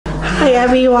Hi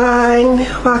everyone,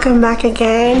 welcome back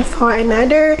again for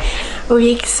another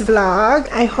week's vlog.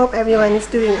 I hope everyone is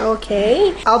doing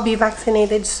okay. I'll be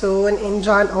vaccinated soon and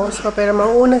John also, pero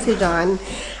mauna si John.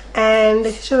 And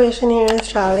the situation here in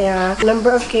Australia, number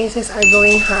of cases are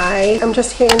going high. I'm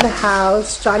just here in the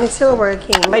house. John is still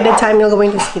working. By the time you're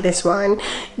going to see this one,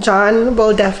 John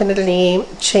will definitely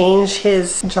change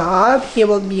his job. He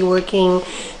will be working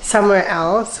somewhere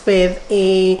else with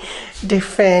a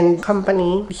different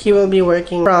company. He will be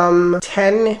working from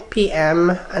 10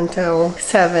 p.m. until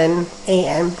 7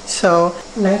 a.m. So,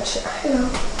 hello.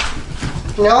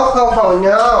 No, Coco,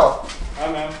 no.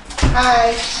 Hi, ma'am.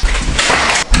 Hi.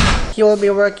 He will be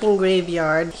working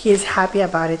graveyard. He's happy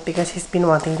about it because he's been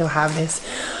wanting to have this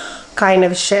kind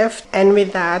of shift, and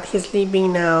with that he's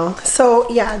leaving now. So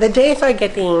yeah, the days are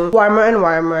getting warmer and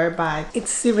warmer, but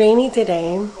it's rainy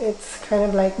today. It's kind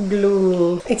of like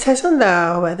gloomy. It says on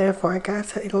the weather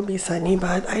forecast that it'll be sunny,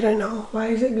 but I don't know why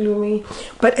is it gloomy.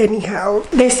 But anyhow,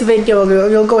 this video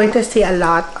you're going to see a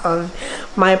lot of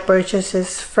my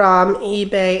purchases from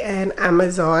eBay and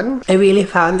Amazon. I really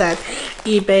found that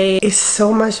eBay is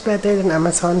so much better than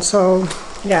Amazon, so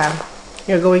yeah,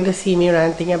 you're going to see me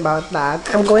ranting about that.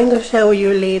 I'm going to show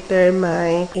you later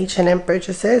my H&M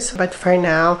purchases, but for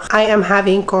now I am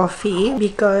having coffee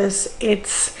because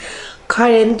it's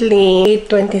currently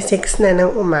 8:26 na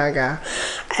ng umaga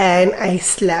and I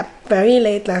slept very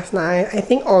late last night. I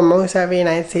think almost every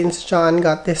night since John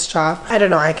got this job. I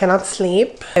don't know, I cannot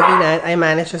sleep. Every night I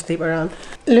manage to sleep around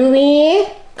Louis,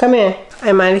 come here.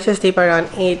 I managed to sleep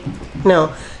around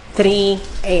 3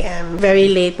 a.m.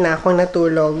 Very late na akong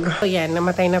natulog. So yan,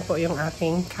 namatay na po yung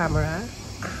aking camera.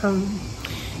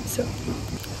 So,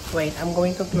 wait, I'm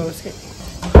going to close it.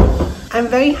 I'm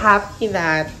very happy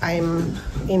that I'm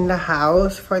in the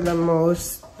house for the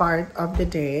most part of the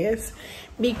days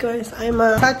because I'm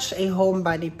such a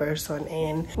homebody person,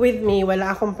 and with me,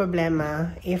 wala akong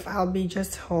problema if I'll be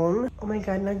just home. Oh my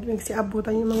God,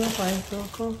 nagsiabutan yung mga kwarto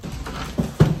ko.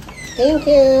 Thank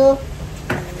you!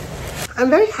 I'm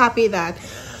very happy that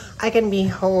I can be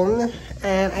home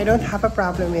and I don't have a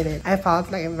problem with it. I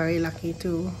felt like I'm very lucky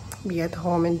to be at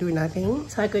home and do nothing,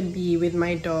 so I could be with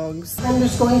my dogs. I'm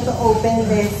just going to open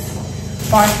this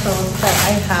parcel that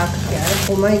I have here.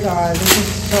 Oh my God, this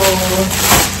is so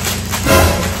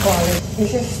quality.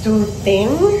 This is too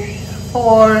thin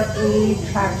for a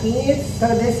trapeze. So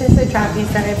this is the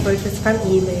trapeze that I purchased from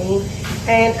eBay,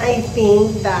 and I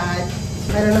think that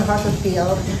I don't know how to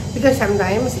feel because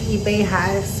sometimes eBay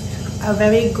has a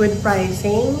very good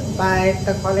pricing but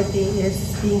the quality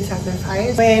is being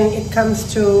sacrificed. When it comes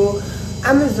to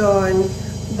Amazon,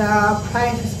 the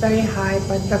price is very high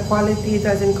but the quality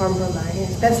doesn't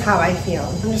compromise. That's how I feel.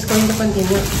 I'm just going to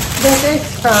continue. This is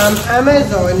from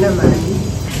Amazon naman.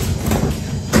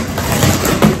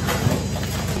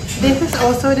 This is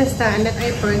also the stand that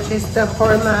I purchased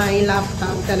for my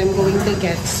laptop that I'm going to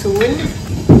get soon.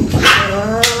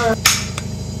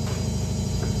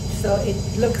 So it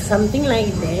looks something like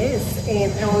this,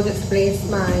 and I will just place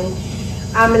my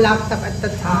laptop at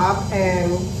the top,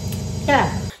 and yeah.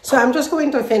 So I'm just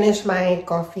going to finish my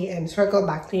coffee and circle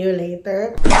back to you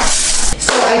later.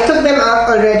 So I took them out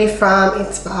already from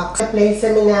its box. I placed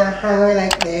them in a hanger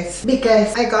like this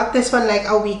because I got this one like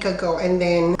a week ago, and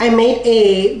then I made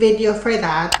a video for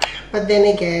that. But then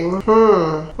again,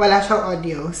 wala siyang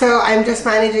audio. So I'm just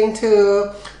managing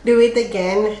to do it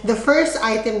again. The first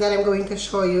item that I'm going to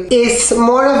show you is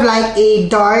more of like a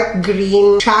dark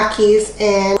green trackies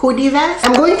and hoodie vest.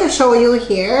 I'm going to show you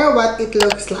here what it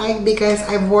looks like because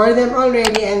I've worn them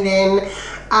already, and then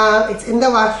it's in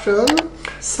the washroom.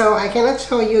 So I cannot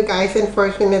show you guys,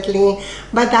 unfortunately,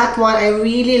 but that one I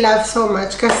really love so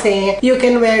much kasi you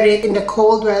can wear it in the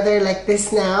cold weather like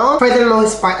this now. For the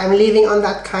most part, I'm leaving on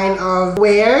that kind of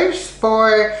wears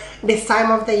for this time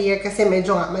of the year kasi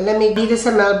medyo nga malamig dito sa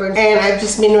Melbourne, and I've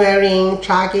just been wearing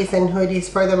trackies and hoodies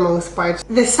for the most part.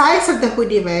 The size of the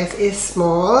hoodie vest is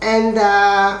small and the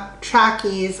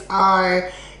trackies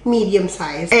are medium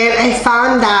size, and I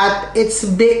found that it's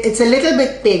big. It's a little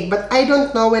bit big, but I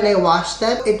don't know, when I wash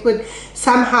them it would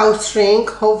somehow shrink,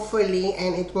 hopefully,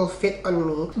 and it will fit on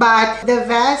me. But the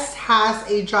vest has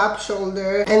a drop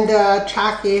shoulder and the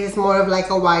trackie is more of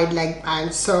like a wide leg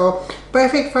pants, so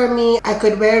perfect for me. I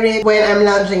could wear it when I'm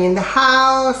lounging in the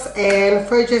house and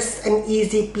for just an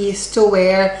easy piece to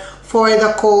wear for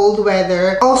the cold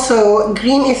weather. Also,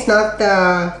 green is not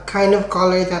the kind of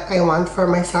color that I want for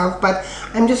myself, but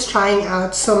I'm just trying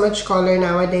out so much color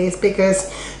nowadays because,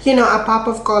 you know, a pop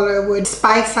of color would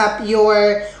spice up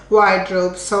your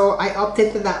wardrobe, so I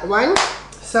opted to that one.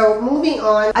 So moving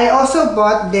on, I also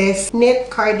bought this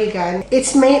knit cardigan.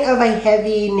 It's made of a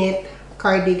heavy knit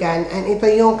cardigan, and ito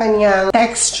yung kanyang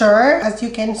texture. As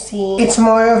you can see, it's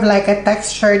more of like a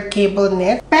textured cable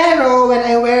knit. Pero when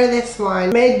I wear this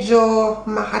one, medyo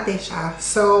makati siya.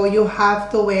 So you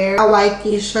have to wear a white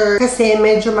t-shirt kasi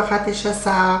medyo makati siya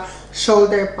sa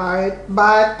shoulder part.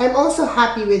 But I'm also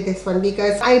happy with this one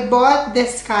because I bought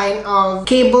this kind of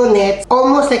cable knit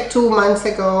almost like 2 months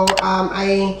ago.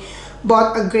 I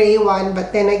bought a gray one, but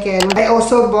then again, I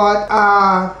also bought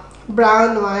a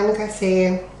brown one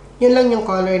kasi yun lang yung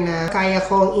color na kaya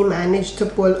kong i-manage to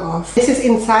pull off. This is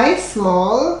in size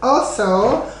small.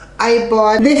 Also, I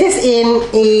bought, this is in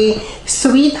a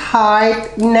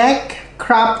sweetheart neck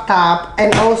crop top,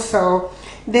 and also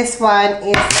this one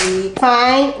is a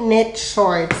fine knit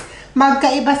shorts.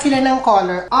 Magkaiba sila ng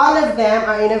color. All of them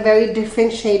are in a very different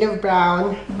shade of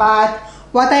brown, but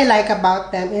what I like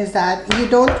about them is that you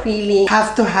don't really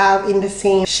have to have in the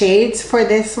same shades for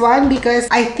this one, because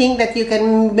I think that you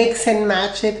can mix and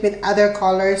match it with other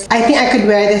colors. I think I could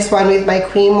wear this one with my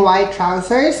cream white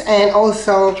trousers, and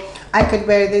also I could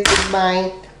wear this with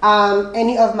my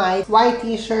any of my white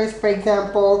t-shirts, for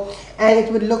example, and it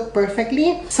would look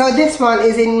perfectly. So this one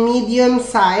is in medium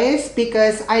size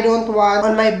because I don't want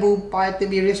on my boob part to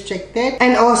be restricted,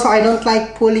 and also I don't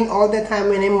like pulling all the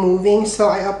time when I'm moving, so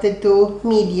I opted to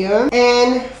medium.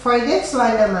 And for this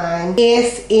one naman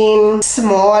is in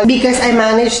small because I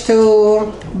managed to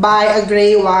buy a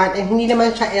gray one and hindi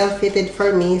naman siya ill-fitted for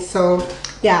me, so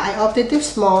yeah, I opted to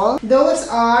small. Those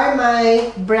are my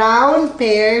brown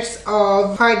pairs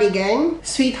of cardigan,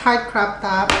 sweetheart crop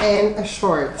top, and a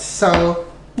shorts. So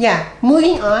yeah,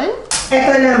 moving on.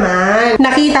 Ito naman,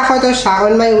 nakita ko to siya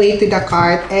on my way to the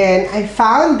cart, and I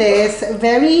found this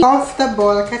very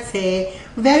comfortable kasi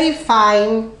very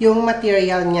fine yung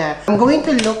material niya. I'm going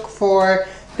to look for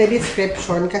the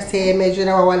description kasi medyo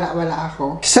nawawala-wala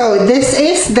ako. So this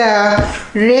is the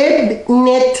ribbed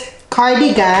knit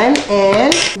cardigan,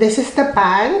 and this is the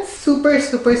pants. Super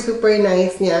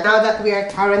nice niya. Now that we are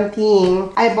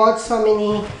quarantining, I bought so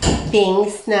many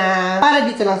things na para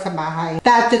dito lang sa bahay,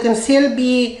 that you can still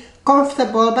be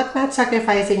comfortable but not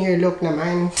sacrificing your look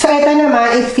naman. So ito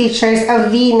naman, it features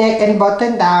a V-neck and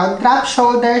button down, drop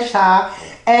shoulder siya,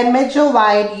 and medyo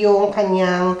wide yung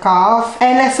kanyang cuff,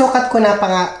 and nasukat ko na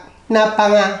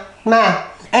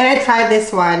and I tried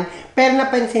this one. Pero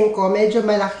napansin ko, medyo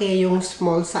malaki yung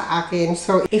small sa akin.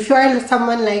 So, if you are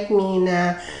someone like me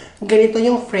na ganito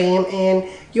yung frame and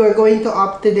you're going to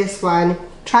opt to this one,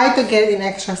 try to get in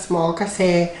extra small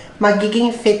kasi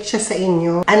magiging fit siya sa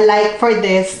inyo. Unlike for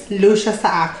this, loose siya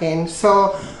sa akin.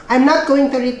 So, I'm not going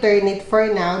to return it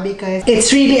for now because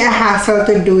it's really a hassle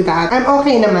to do that. I'm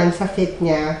okay naman sa fit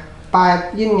niya.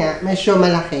 But, yun nga, medyo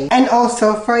malaki. And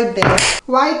also, for this,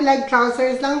 wide leg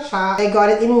trousers lang siya. I got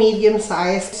it in medium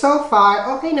size. So far,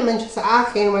 okay naman siya sa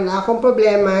akin. Wala akong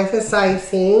problema sa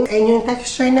sizing. And yung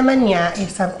texture naman niya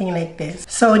is something like this.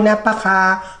 So,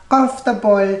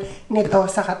 napaka-comfortable nito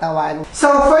sa katawan. So,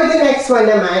 for the next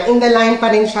one naman, in the line pa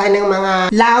rin siya ng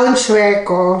mga loungewear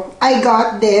ko. I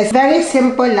got this. Very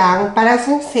simple lang. Para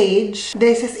sa sage.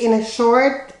 This is in a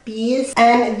short piece,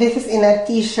 and this is in a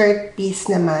t-shirt piece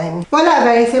naman. Wala,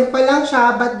 very simple lang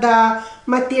siya, but the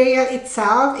material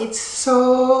itself, it's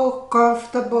so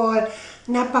comfortable.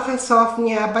 Napaka-soft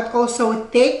niya, but also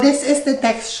thick. This is the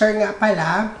texture nga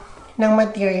pala ng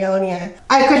material niya.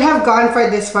 I could have gone for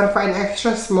this one for an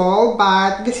extra small,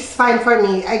 but this is fine for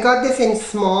me. I got this in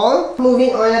small.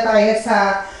 Moving on na tayo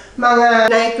sa mga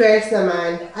nightwears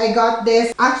naman. I got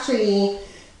this, actually,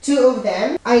 2 of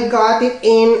them. I got it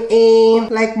in a,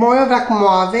 like, more of like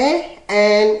mauve,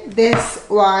 and this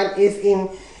one is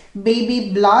in baby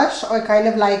blush, or kind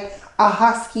of like a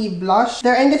husky blush.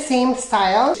 They're in the same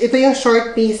style. Ito yung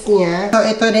short piece niya. So,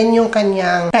 ito rin yung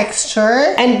kanyang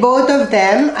texture. And both of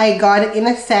them, I got it in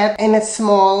a set in a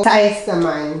small size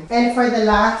naman. And for the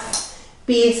last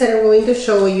piece that I'm going to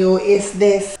show you is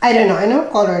this. I don't know. Ano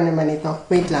color naman ito?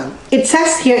 Wait lang. It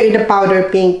says here in the powder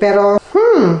pink, pero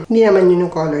hindi naman yun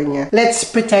yung color niya. Let's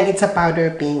pretend it's a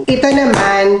powder pink. Ito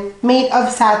naman, made of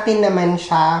satin naman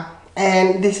siya.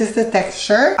 And this is the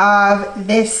texture of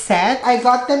this set. I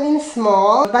got them in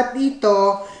small, but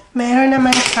dito, meron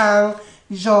naman siyang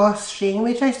drawstring,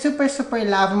 which I super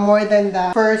love more than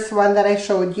the first one that I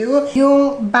showed you.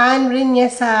 Yung band rin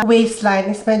niya sa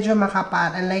waistline is medyo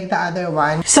makapal, unlike the other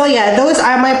one. So yeah, those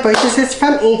are my purchases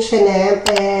from H&M,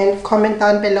 and comment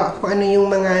down below kung ano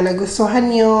yung mga nagustuhan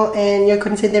nyo and you're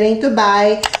considering to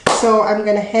buy. So I'm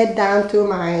gonna head down to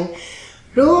my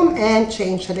room and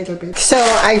change a little bit. So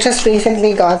I just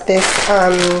recently got this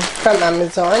from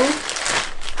Amazon.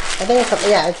 I think it's from,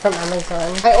 yeah, it's from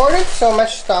Amazon. I ordered so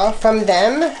much stuff from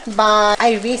them, but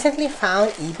I recently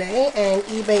found eBay, and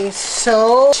eBay is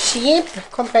so cheap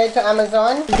compared to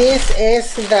Amazon. This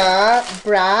is the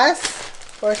brass,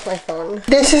 where's my phone?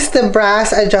 This is the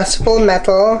brass adjustable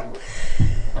metal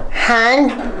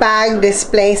handbag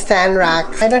display stand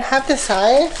rack. I don't have the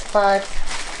size, but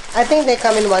I think they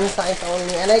come in one size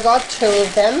only, and I got 2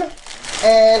 of them.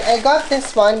 And I got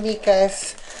this one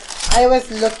because I was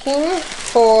looking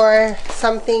for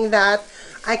something that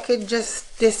I could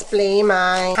just display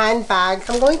my handbag.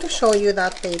 I'm going to show you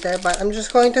that later, but I'm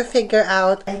just going to figure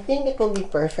out. I think it will be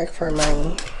perfect for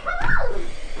my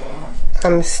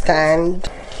stand.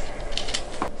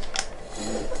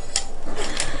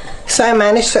 So I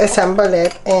managed to assemble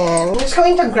it, and I'm just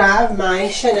going to grab my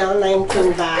Chanel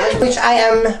 19 bag, which I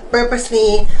am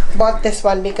purposely bought this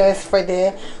one because for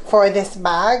this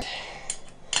bag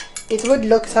it would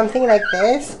look something like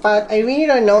this, but I really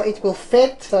don't know it will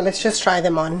fit, so let's just try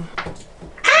them on.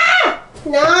 Ah!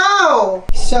 No!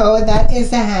 So that is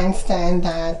the handstand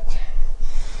that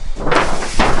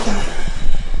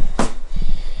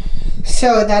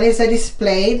is a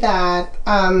display that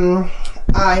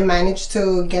I managed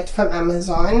to get from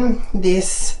Amazon.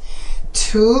 This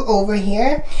 2 over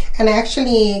here, and I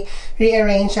actually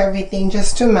rearranged everything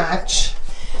just to match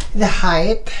the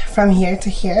height from here to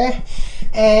here.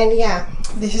 And yeah,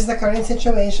 this is the current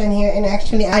situation here. And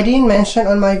actually, I didn't mention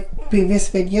on my previous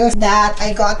videos that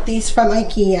I got these from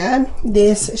IKEA,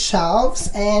 these shelves,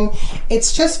 and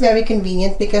it's just very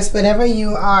convenient because whenever you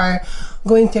are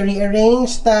going to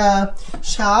rearrange the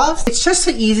shelves, it's just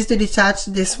so easy to detach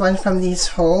this one from these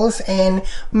holes and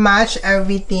match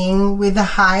everything with the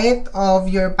height of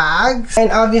your bags.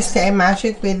 And obviously I match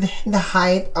it with the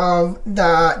height of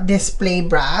the display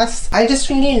brass. I just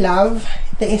really love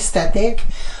the aesthetic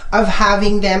of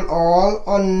having them all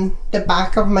on the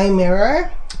back of my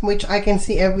mirror, which I can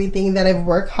see everything that I've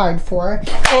worked hard for.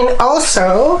 And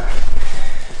also,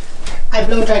 I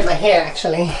blow dried my hair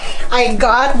actually. I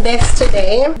got this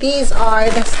today. These are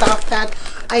the stuff that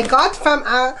I got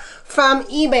from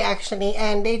eBay actually,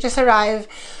 and they just arrived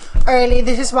early.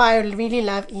 This is why I really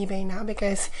love eBay now,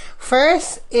 because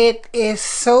first, it is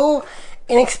so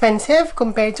inexpensive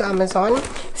compared to Amazon.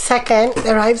 Second, it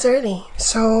arrives early.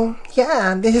 So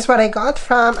yeah, this is what I got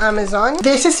from Amazon.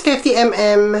 This is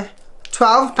 50mm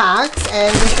 12 packs,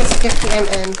 and this is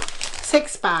 50mm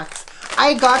 6 packs.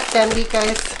 I got them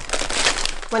because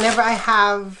whenever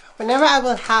I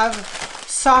will have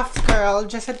soft curl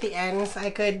just at the ends, I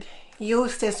could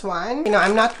use this one. You know,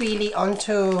 I'm not really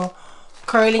onto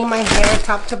curling my hair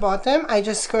top to bottom. I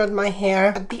just curled my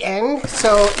hair at the end,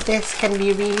 so this can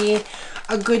be really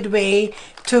a good way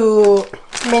to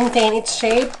maintain its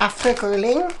shape after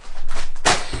curling.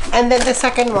 And then the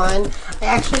second one,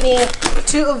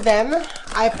 two of them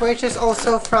I purchased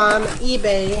also from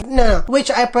eBay.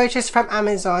 Which I purchased from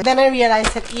Amazon. Then I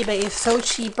realized that eBay is so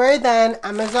cheaper than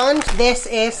Amazon. This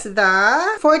is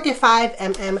the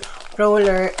 45mm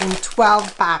roller in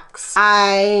 12 packs.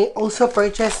 I also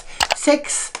purchased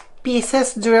 6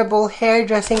 pieces durable hair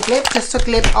dressing clip just to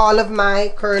clip all of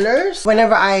my curlers.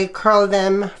 Whenever I curl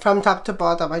them from top to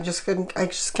bottom, I just can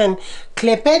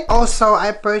clip it. Also,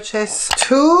 I purchased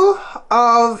 2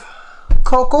 of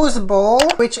Coco's bowl,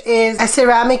 which is a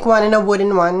ceramic one and a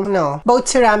wooden one. No, both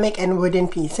ceramic and wooden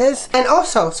pieces. And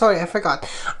also, sorry, I forgot.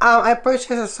 I purchased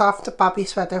a soft puppy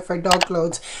sweater for dog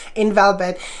clothes in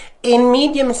velvet in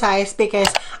medium size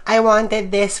because I wanted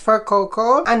this for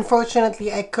Coco.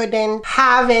 Unfortunately, I couldn't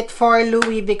have it for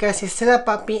Louis because he's still a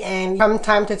puppy, and from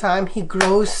time to time he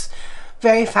grows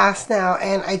very fast now,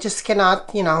 and I just cannot,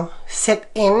 you know, sit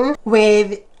in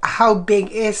with how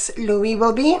big is Louis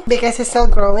will be because he's still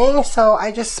growing. So I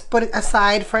just put it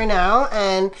aside for now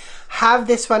and have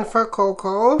this one for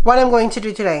Coco. What I'm going to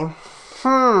do today,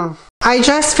 I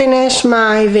just finished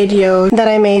my video that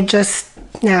I made just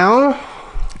now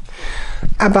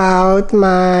about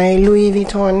my Louis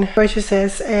Vuitton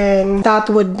purchases, and that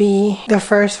would be the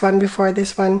first one before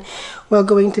this one will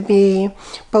going to be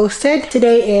posted.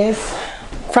 Today is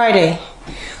Friday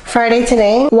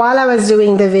today. While I was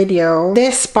doing the video,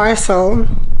 this parcel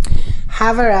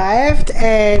have arrived,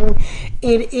 and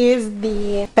it is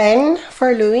the pen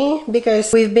for Louis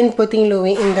because we've been putting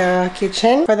Louis in the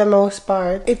kitchen for the most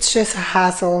part. It's just a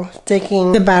hassle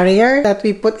taking the barrier that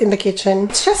we put in the kitchen.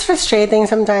 It's just frustrating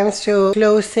sometimes to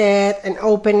close it and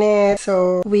open it,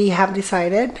 so we have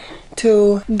decided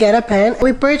to get a pen.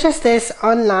 We purchased this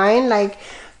online like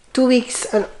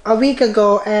a week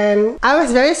ago, and I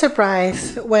was very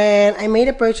surprised when I made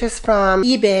a purchase from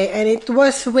eBay, and it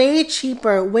was way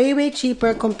cheaper, way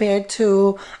cheaper compared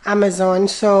to Amazon.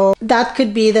 So that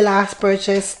could be the last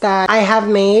purchase that I have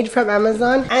made from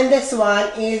Amazon. And this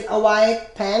one is a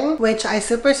white pen, which I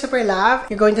super love.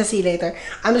 You're going to see later.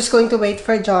 I'm just going to wait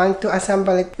for John to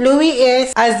assemble it. Louis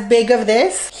is as big of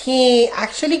this. He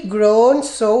actually grown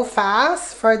so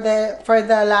fast for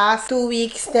the last 2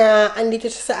 weeks na andito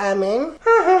siya sa amin.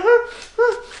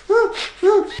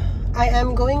 I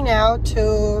am going now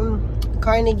to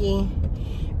Carnegie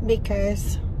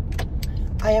because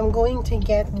I am going to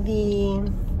get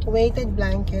the weighted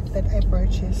blanket that I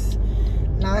purchased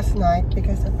last night,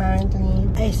 because apparently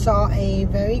I saw a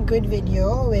very good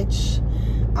video which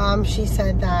she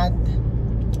said that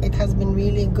it has been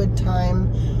really good time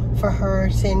for her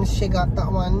since she got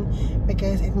that one,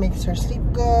 because it makes her sleep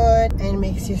good and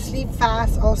makes you sleep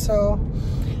fast also.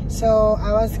 So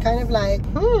I was kind of like,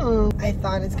 I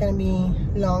thought it's gonna be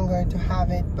longer to have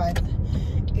it, but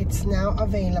it's now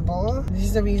available. This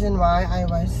is the reason why I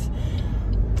was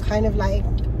kind of like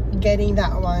getting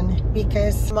that one,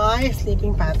 because my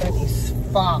sleeping pattern is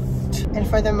fucked. And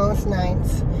for the most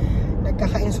nights,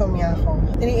 nagkaka-insomnia ako.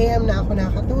 3 AM na ako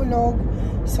nakatulog.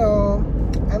 So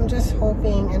I'm just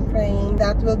hoping and praying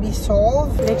that will be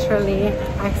solved. Literally,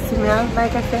 I smelled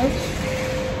like a fish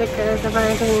because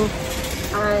apparently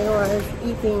I was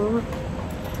eating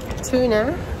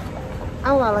tuna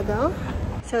a while ago.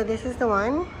 So this is the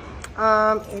one.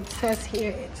 It says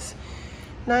here it's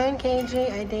 9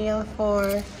 kg, ideal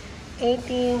for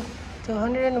 80 to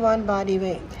 101 body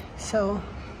weight. So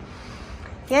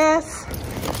yes,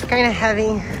 it's kind of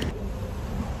heavy.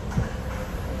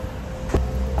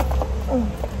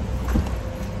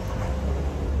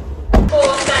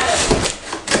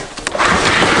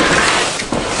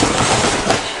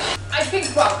 I think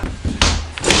rock.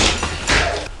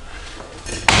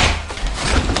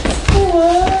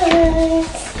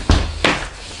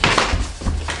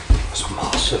 It's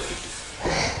massive.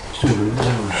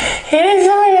 It is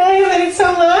so nice, but it's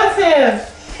so massive.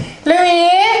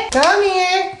 Louis, come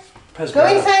here. Go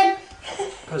inside.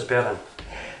 Press bed in.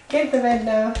 Get the bed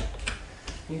now.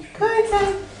 Go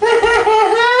inside.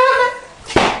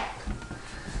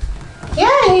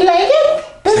 Yeah, you like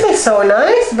it? This is so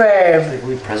nice, babe. Like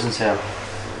we presents here.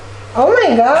 Oh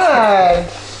my god.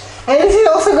 And this is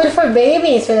also good for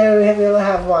babies whenever we will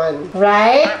have one,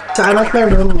 right? So I'm at my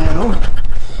room now.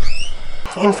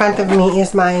 In front of me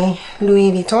is my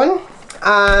Louis Vuitton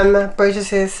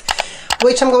purchases,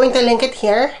 which I'm going to link it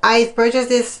here. I purchased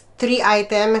this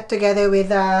 3-item together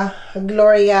with a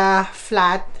Gloria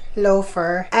flat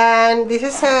loafer, and this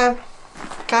is a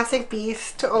classic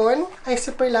piece to own. I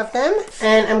super love them,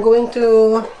 and I'm going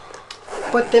to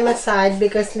put them aside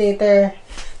because later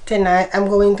tonight I'm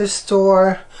going to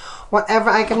store whatever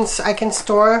I can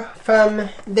store from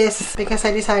this, because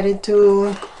I decided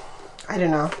to, I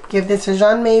don't know, give this to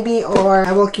Jean maybe, or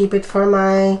I will keep it for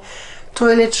my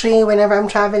toiletry whenever I'm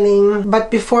traveling.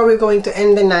 But before we're going to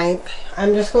end the night,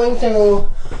 I'm just going to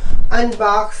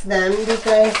unbox them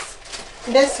because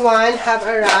this one have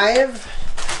arrived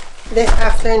this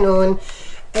afternoon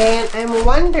and I'm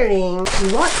wondering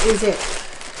what is it.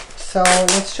 So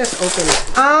let's just open it.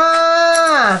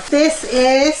 Ah, this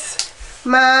is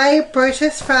my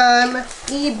purchase from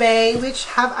eBay, which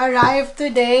have arrived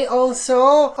today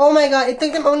also. Oh my god, it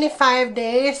took them only 5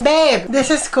 days. Babe, this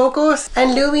is Coco's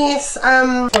and Louis'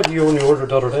 What you only ordered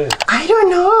the other day? I don't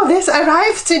know, this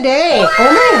arrives today.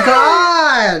 Oh my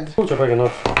god. Those are big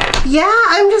enough. Yeah,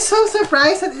 I'm just so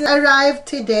surprised that it arrived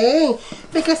today,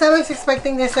 because I was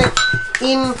expecting this like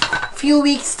in few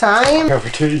weeks time.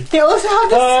 They also have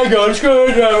this. I got a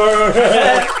screwdriver.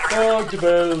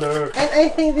 And I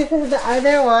think this is the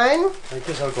other one. I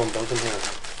guess I'll go and build them here.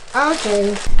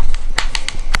 Okay.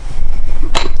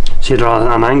 See, they're on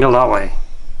an angle that way.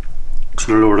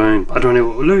 So they're lower down. I don't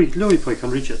know. Louis probably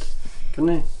can reach it. Can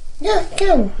they? Yeah,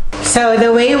 good. So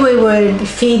the way we would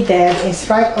feed them is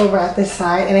right over at the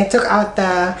side, and I took out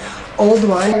the old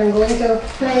one. I'm going to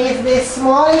place these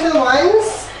small little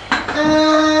ones.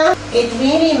 It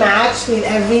really matched with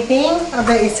everything of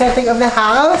the aesthetic of the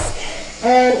house,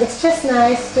 and it's just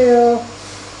nice to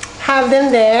have them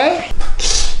there.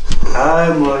 I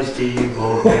must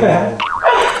evil. What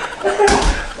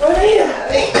are you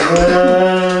having?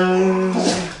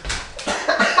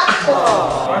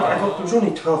 I thought there was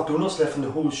only 12 donuts left in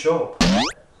the whole shop.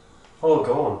 All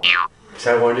gone. Cause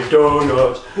I want the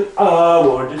donuts. I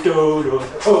want the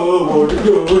donuts. I want the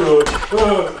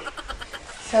donuts.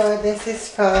 So this is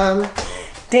from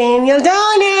Daniel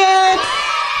Donut.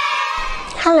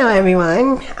 Hello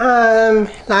everyone.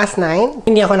 Last night,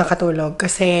 hindi ako nakatulog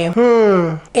kasi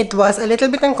it was a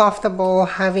little bit uncomfortable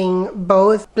having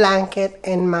both blanket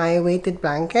and my weighted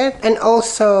blanket, and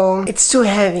also it's too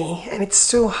heavy and it's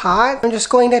too hot. I'm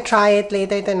just going to try it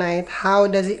later tonight. How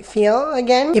does it feel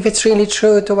again? If it's really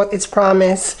true to what it's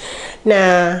promised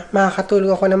na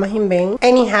makakatulog ako na mahimbing.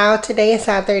 Anyhow, today is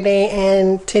Saturday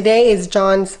and today is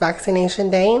John's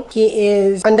vaccination day. He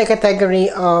is on the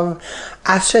category of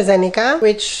AstraZeneca,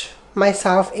 which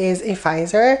myself is a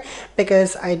Pfizer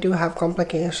because I do have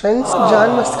complications.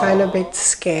 John was kind of a bit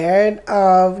scared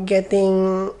of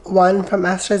getting one from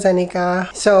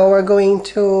AstraZeneca, so we're going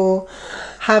to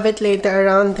have it later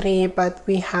around 3, but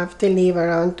we have to leave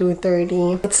around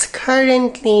 2:30. It's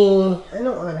currently,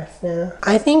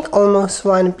 I think almost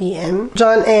 1 p.m.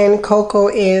 John and Coco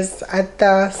is at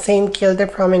the St. Kilda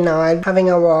Promenade having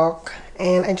a walk,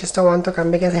 and I just don't want to come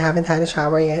because I haven't had a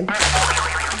shower yet.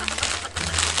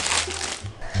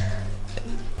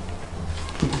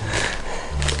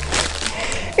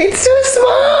 It's too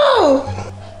small!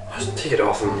 Just take it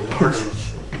off him.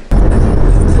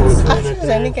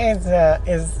 AstraZeneca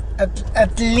is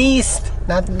at least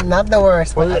not the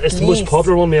worst. Well, but it's the most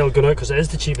popular one they'll go now because it is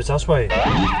the cheapest, that's why.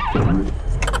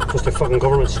 Because the fucking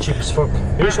government's the cheapest fuck.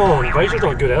 Here's one, Pfizer's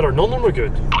not good either, none of them are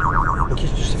good. Like,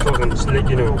 he's just fucking,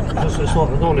 you know, it's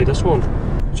not only this one.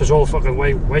 It's just all fucking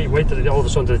wait till all of a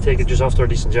sudden they take it just after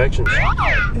these injections.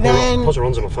 Then, plus it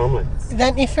runs in my family.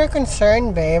 Then if you're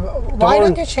concerned, babe, why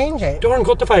don't you change it? Darren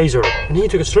got the Pfizer and he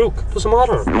took a stroke. Doesn't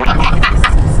matter.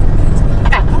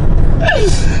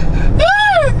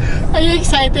 Are you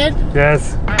excited?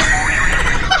 Yes.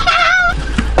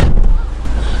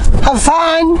 Have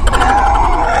fun!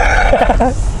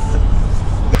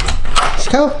 Let's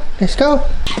go. Let's go.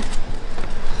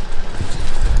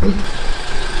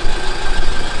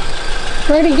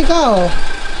 Where did you go?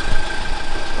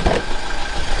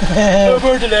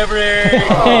 Over delivery!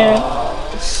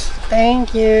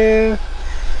 Thank you.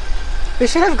 We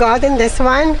should have gotten this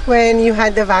one when you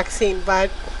had the vaccine, but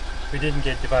we didn't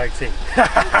get the vaccine.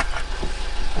 I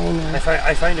know.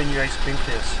 I find a new ice cream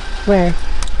place. Where?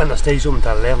 And it stays open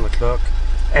until 11 o'clock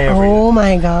Oh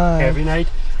my god. every night.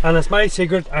 And it's my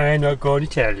secret, I'm not going to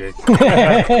tell you.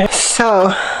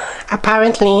 So,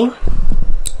 apparently,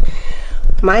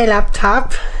 my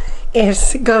laptop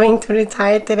is going to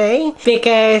retire today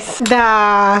because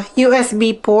the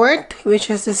USB port, which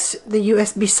is the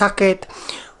USB socket,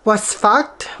 was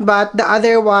fucked, but the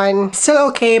other one still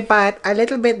okay, but a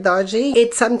little bit dodgy.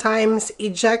 It sometimes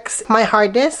ejects my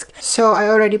hard disk, so I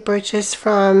already purchased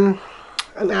from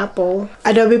an Apple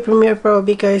Adobe Premiere Pro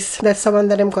because that's the one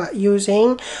that I'm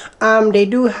using. They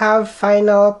do have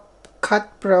Final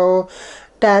Cut Pro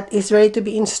that is ready to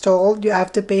be installed. You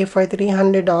have to pay for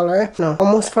 $300, no,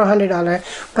 almost $400.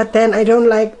 But then I don't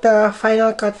like the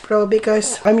Final Cut Pro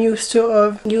because I'm used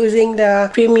to using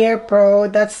the Premiere Pro.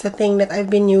 That's the thing that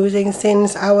I've been using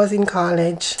since I was in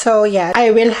college. So yeah, I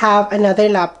will have another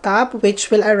laptop which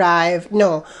will arrive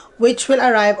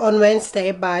on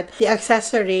Wednesday, but the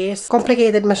accessories,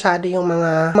 complicated masyado yung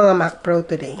mga Mac Pro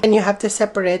today. And you have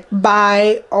to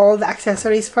buy all the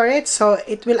accessories for it. So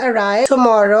it will arrive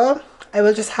tomorrow. I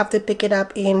will just have to pick it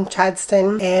up in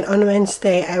Chadstone, and on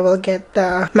Wednesday I will get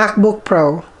the MacBook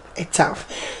Pro itself.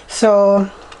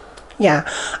 So yeah,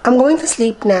 I'm going to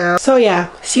sleep now. So yeah,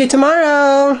 see you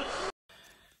tomorrow.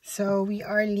 So we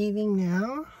are leaving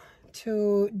now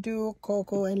to do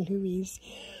Coco and Louis'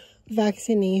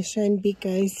 vaccination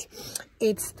because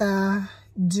it's the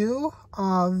due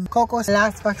of Coco's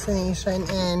last vaccination,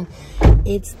 and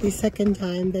it's the second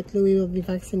time that Louis will be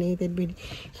vaccinated with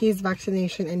his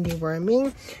vaccination and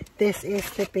deworming. This is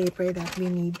the paper that we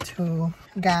need to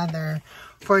gather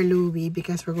for Louis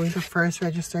because we're going to first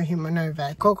register him on our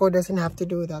vet. Coco doesn't have to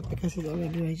do that because he's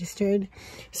already registered.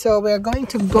 So we're going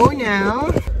to go now.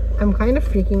 I'm kind of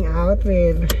freaking out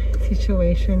with the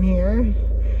situation here.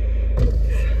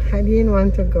 I didn't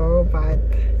want to go, but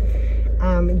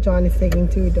John is taking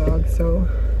 2 dogs, so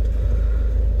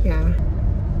yeah.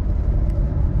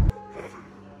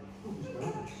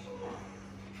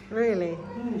 Really?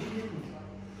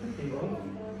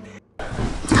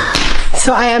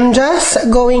 So I am just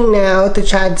going now to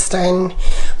Chadstone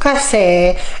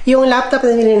kasi yung laptop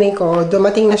na nilini ko,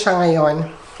 dumating na siya ngayon.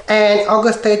 And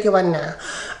August 31 na.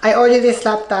 I ordered this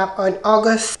laptop on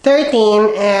August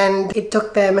 13 and it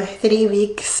took them 3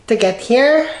 weeks to get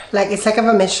here. Like, it's like a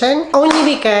mission.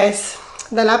 Only because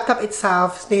the laptop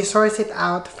itself, they source it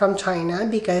out from China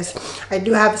because I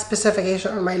do have a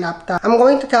specification on my laptop. I'm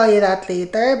going to tell you that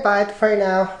later, but for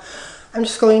now, I'm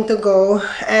just going to go,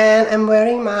 and I'm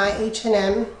wearing my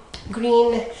H&M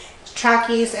green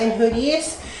trackies and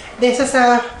hoodies. This is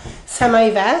a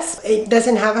semi-vest. It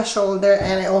doesn't have a shoulder,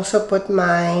 and I also put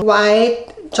my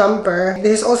white jumper.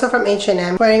 This is also from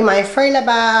H&M. Wearing my Furla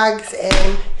bags,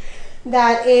 and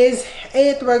that is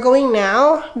it. We're going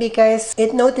now because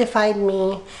it notified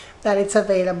me that it's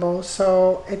available.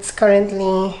 So it's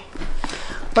currently,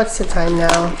 what's the time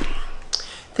now?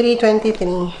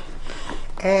 3:23,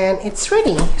 and it's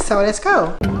ready. So let's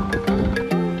go.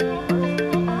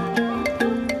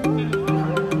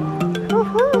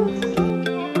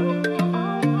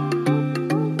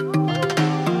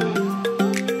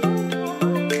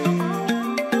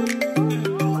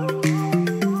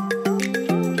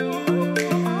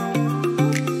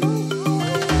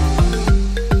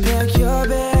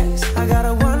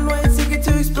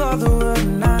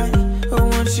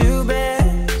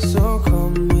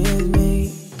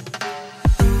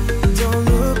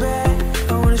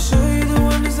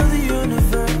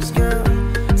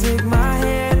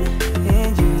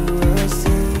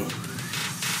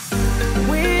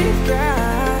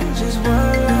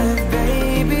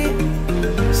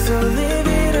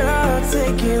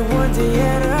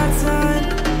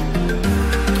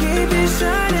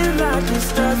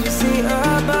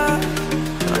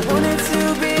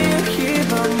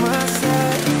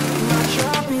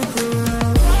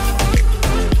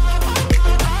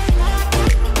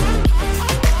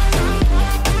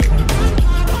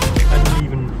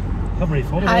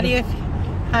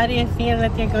 How do you feel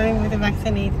that you're going with the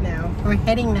vaccinate now? We're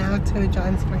heading now to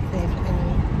John's birthday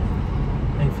anyway.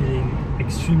 I'm feeling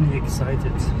extremely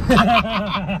excited.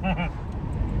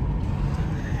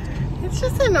 It's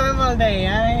just a normal day,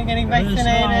 yeah? You're getting vaccinated.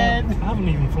 I haven't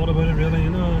even thought about it really, you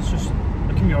know. It's just,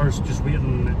 I can be hours just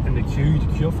waiting in the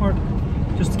queue for it,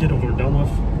 just to get over and done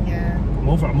with. Yeah. I'm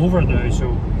over it now,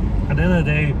 so at the end of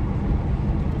the day,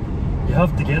 you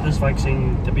have to get this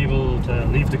vaccine to be able to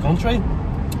leave the country.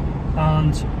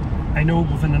 And I know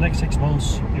within the next 6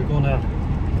 months you're going to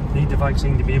need the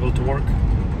vaccine to be able to work.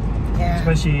 Yeah.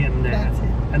 Especially in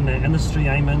the industry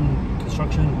I'm in,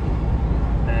 construction.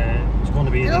 It's going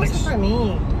to be and the also next. For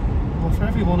me. Well, for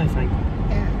everyone, I think.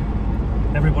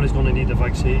 Yeah. Everybody's going to need the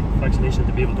vaccination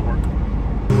to be able to work.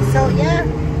 So yeah,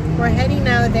 we're heading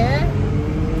now there.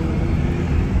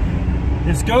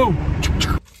 Let's go.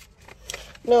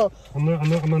 No. I'm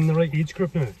in the right age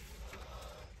group now.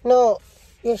 No.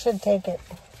 You should take it.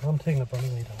 I'm taking it by the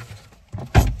way down.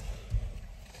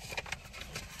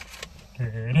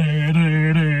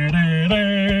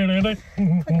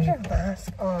 Put your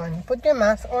mask on. Put your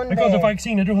mask on. I got the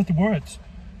vaccine, I don't have to wear it.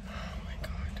 Oh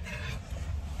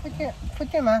my god.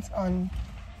 Put your mask on.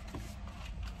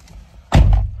 Go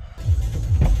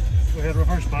ahead,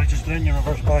 reverse back, just let you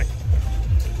reverse back.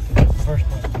 Reverse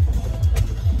back.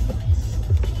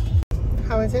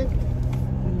 How is it?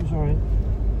 It was alright.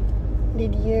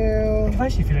 Did you... I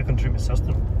actually feel like I'm through my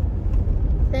system.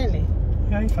 Really?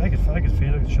 Yeah, I could feel like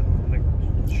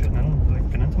shooting in, like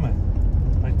getting into me.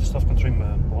 Like the stuff going through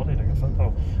my body, like I felt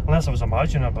that. Unless I was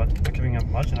imagining it, but I couldn't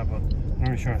imagine it, but I'm not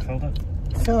really sure I felt it.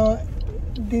 So,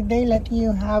 did they let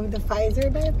you have the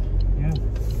Pfizer then? Yeah.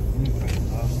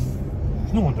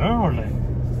 There's no one there hardly.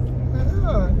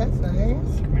 Oh, that's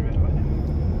nice. Took me right away.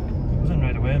 I was in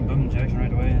right away and boom, injection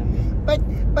right away. And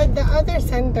But the other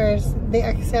centers, they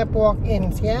accept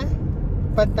walk-ins, yeah?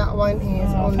 But that one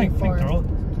is only for...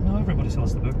 No, everybody still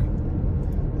has the book.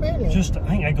 Really? I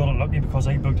think I got it lucky because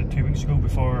I booked it 2 weeks ago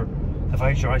before the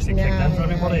Pfizer actually kicked in for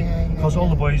everybody. Because all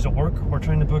the boys at work were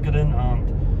trying to book it in,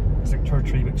 and it's like 2 or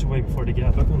 3 weeks away before they get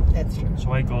a booking. That's true.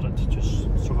 So I got it just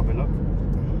so I by luck.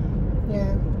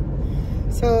 Yeah.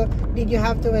 So, did you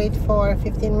have to wait for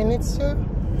 15 minutes too?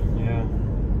 Yeah.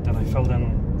 Then I filled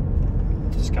in,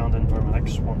 scanned in for my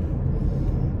next one.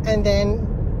 And then,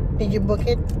 did you book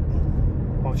it?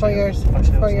 I was I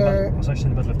was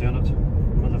actually in the middle of doing it.